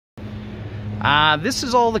This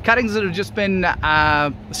is all the cuttings that have just been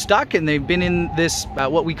stuck, and they've been in this,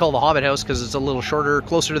 what we call the hobbit house, because it's a little shorter,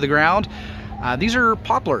 closer to the ground. These are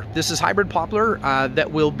poplar. This is hybrid poplar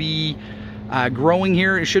that will be growing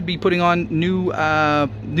here. It should be putting on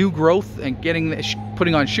new growth and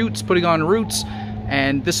putting on shoots, putting on roots,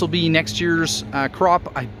 and this will be next year's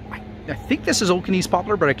crop. I think this is Okanese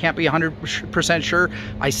poplar, but I can't be 100% sure.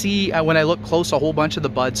 I see when I look close, a whole bunch of the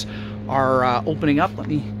buds are opening up.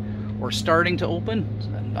 Or starting to open.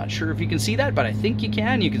 I'm not sure if you can see that, but I think you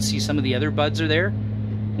can. You can see some of the other buds are there.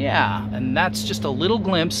 Yeah, and that's just a little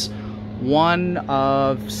glimpse. One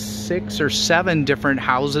of 6 or 7 different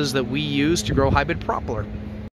houses that we use to grow hybrid poplar.